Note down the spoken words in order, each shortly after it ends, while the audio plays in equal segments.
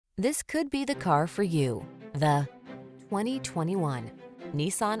This could be the car for you. The 2021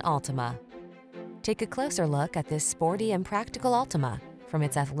 Nissan Altima. Take a closer look at this sporty and practical Altima. From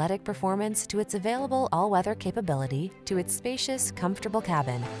its athletic performance to its available all-weather capability to its spacious, comfortable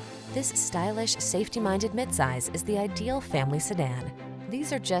cabin, this stylish, safety-minded midsize is the ideal family sedan.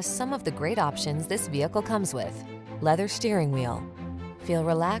 These are just some of the great options this vehicle comes with: leather steering wheel. Feel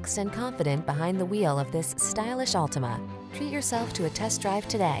relaxed and confident behind the wheel of this stylish Altima. Treat yourself to a test drive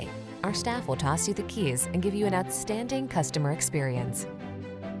today. Our staff will toss you the keys and give you an outstanding customer experience.